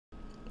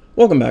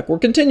Welcome back. We're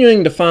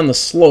continuing to find the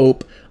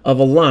slope of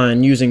a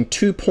line using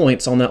 2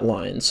 points on that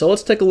line. So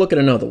let's take a look at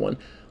another one.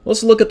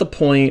 Let's look at the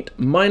point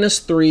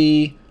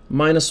 -3,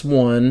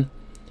 -1,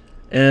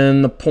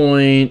 and the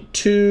point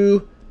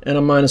 2 and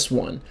a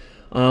 -1.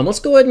 Let's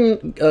go ahead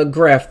and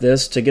graph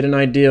this to get an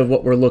idea of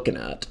what we're looking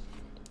at.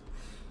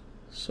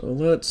 So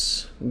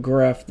let's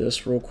graph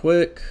this real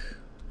quick.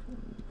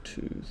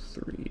 2,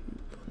 3,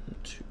 1,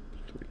 2,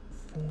 3,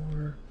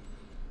 4.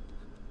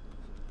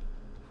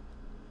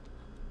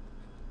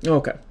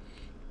 Okay,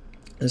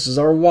 this is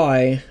our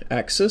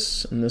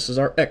y-axis, and this is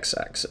our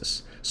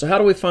x-axis. So how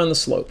do we find the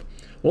slope?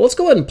 Well, let's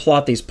go ahead and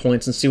plot these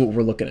points and see what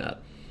we're looking at.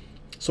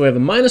 So we have a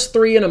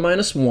 -3 and a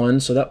 -1,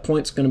 so that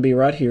point's going to be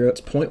right here.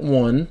 That's point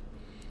 1.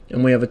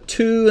 And we have a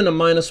 2 and a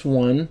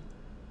 -1.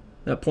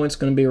 That point's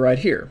going to be right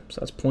here.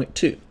 So that's point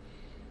 2.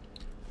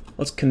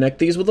 Let's connect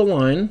these with a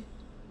line.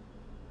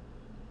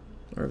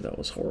 Or that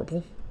was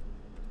horrible.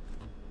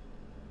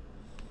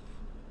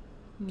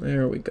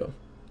 There we go.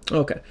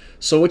 Okay,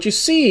 so what you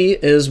see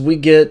is we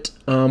get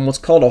what's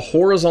called a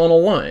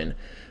horizontal line.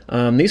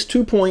 These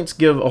 2 points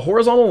give a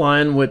horizontal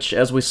line, which,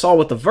 as we saw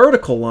with the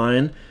vertical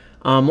line,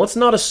 let's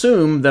not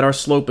assume that our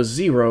slope is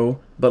 0,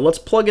 but let's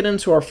plug it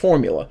into our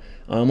formula.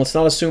 Let's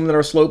not assume that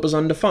our slope is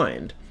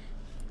undefined.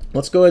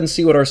 Let's go ahead and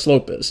see what our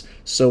slope is.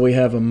 So we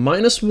have a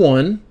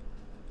 -1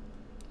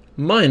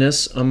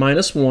 minus a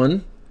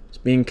 -1.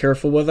 Just being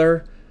careful with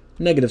our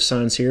negative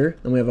signs here.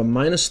 Then we have a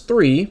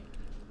 -3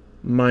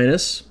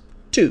 minus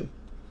 2.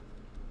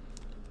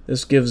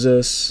 This gives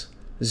us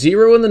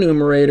 0 in the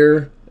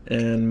numerator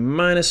and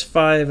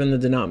 -5 in the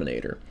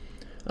denominator.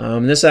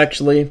 This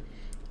actually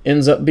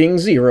ends up being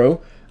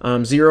 0.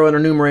 0 in our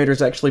numerator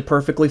is actually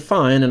perfectly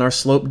fine, and our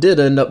slope did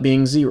end up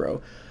being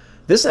 0.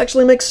 This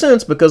actually makes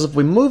sense because if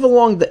we move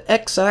along the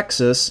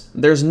x-axis,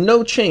 there's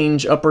no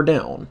change up or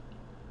down.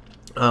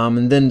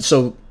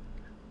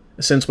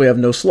 Since we have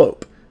no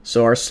slope.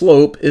 So our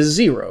slope is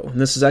 0. And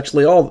this is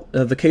actually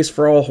the case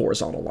for all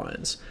horizontal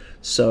lines.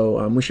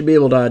 So we should be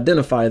able to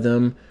identify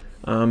them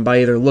by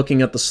either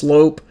looking at the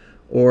slope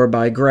or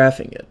by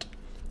graphing it.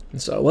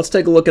 So let's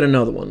take a look at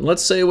another one.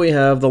 Let's say we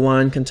have the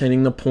line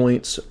containing the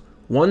points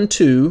 1,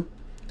 2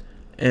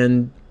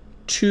 and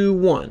 2,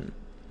 1.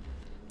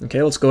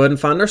 Okay, let's go ahead and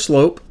find our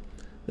slope.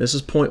 This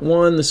is point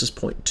 1, this is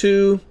point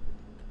 2.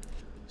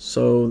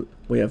 So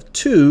we have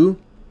 2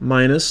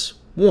 minus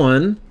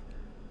 1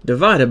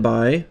 divided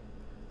by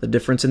the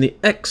difference in the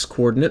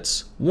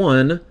x-coordinates,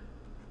 1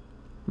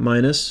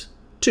 minus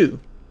 2.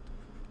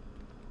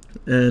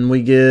 And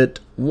we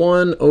get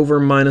 1 over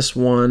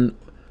 -1,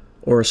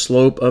 or a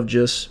slope of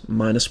just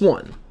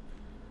 -1.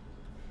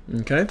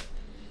 Okay?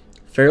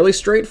 Fairly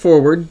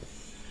straightforward,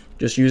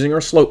 just using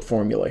our slope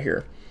formula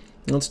here.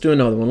 Let's do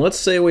another one. Let's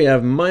say we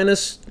have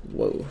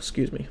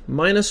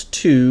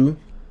 -2,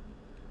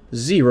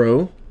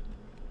 0,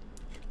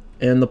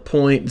 and the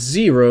point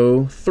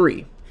 0,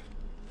 3.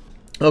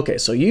 Okay,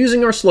 so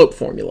using our slope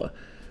formula,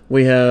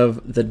 we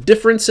have the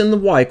difference in the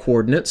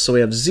y-coordinates, so we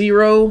have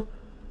 0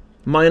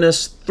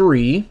 minus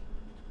 3,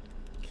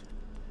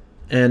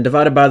 and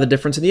divided by the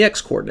difference in the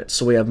x-coordinates.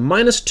 So we have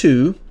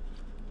 -2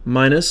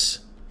 minus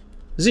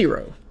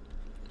 0.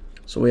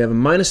 So we have a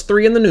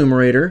 -3 in the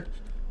numerator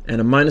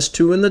and a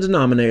 -2 in the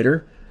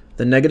denominator.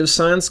 The negative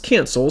signs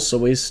cancel, so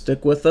we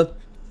stick with a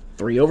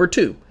 3 over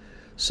 2.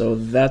 So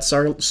that's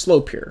our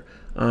slope here,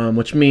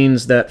 which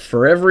means that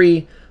for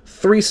every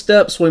 3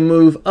 steps we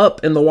move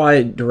up in the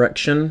y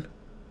direction,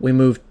 we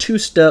move 2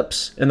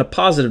 steps in the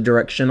positive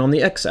direction on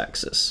the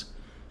x-axis.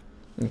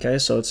 Okay,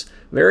 so it's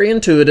very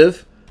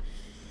intuitive.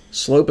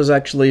 Slope is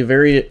actually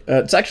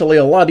it's actually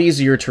a lot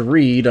easier to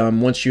read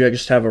once you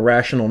just have a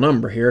rational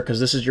number here, because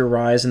this is your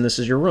rise and this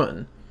is your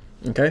run.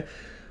 Okay,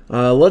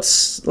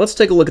 let's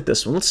take a look at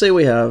this one. Let's say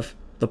we have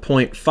the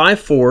point 5,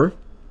 4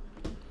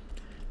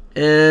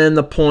 and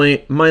the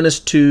point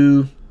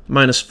 -2,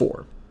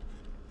 -4.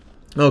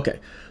 Okay,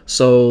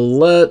 so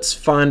let's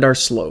find our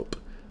slope.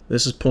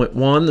 This is point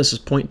 1, this is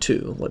point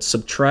 2. Let's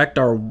subtract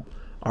our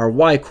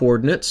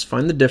y-coordinates,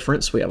 find the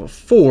difference. We have a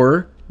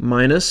 4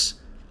 minus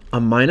a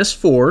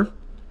 -4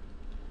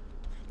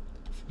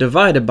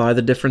 divided by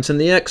the difference in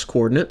the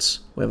x-coordinates.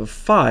 We have a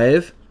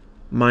 5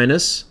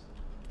 minus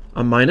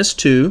a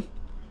 -2.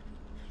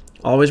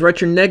 Always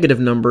write your negative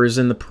numbers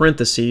in the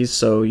parentheses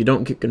so you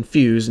don't get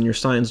confused and your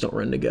signs don't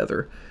run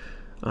together.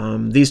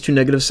 These 2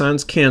 negative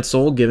signs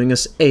cancel, giving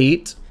us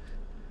 8.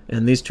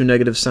 And these 2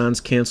 negative signs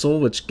cancel,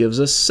 which gives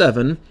us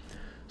 7.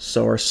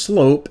 So our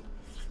slope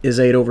is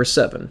 8 over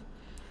 7.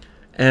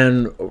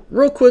 And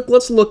real quick,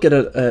 let's look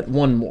at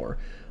one more.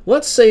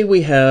 Let's say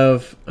we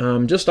have,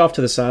 just off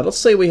to the side, let's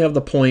say we have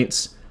the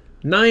points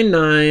 9,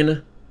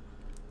 9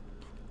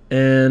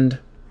 and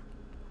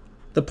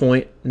the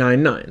point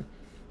 9, 9.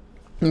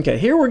 Okay,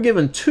 here we're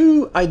given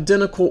 2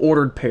 identical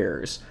ordered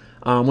pairs,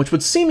 which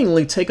would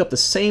seemingly take up the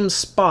same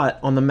spot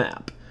on the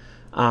map.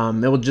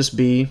 It would just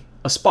be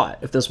a spot.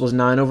 If this was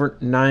 9 over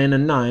 9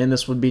 and 9,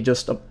 this would be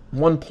just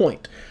 1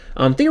 point.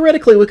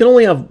 Theoretically, we can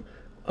only have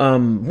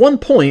 1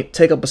 point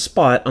take up a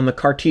spot on the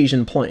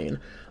Cartesian plane.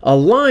 A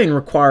line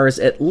requires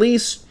at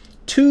least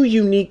two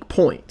unique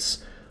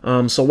points.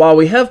 So while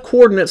we have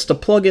coordinates to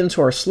plug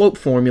into our slope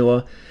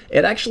formula,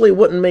 it actually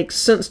wouldn't make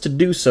sense to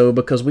do so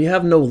because we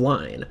have no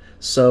line.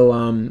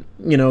 So,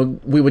 you know,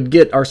 we would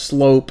get our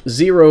slope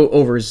 0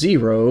 over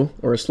 0,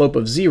 or a slope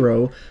of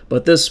 0,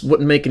 but this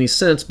wouldn't make any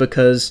sense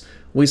because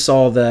we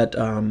saw that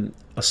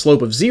a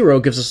slope of 0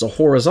 gives us a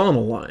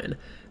horizontal line.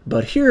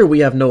 But here we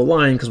have no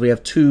line because we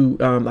have two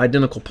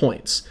identical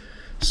points.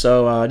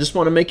 So I just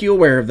want to make you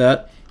aware of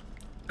that,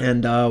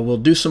 and we'll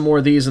do some more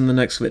of these in the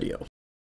next video.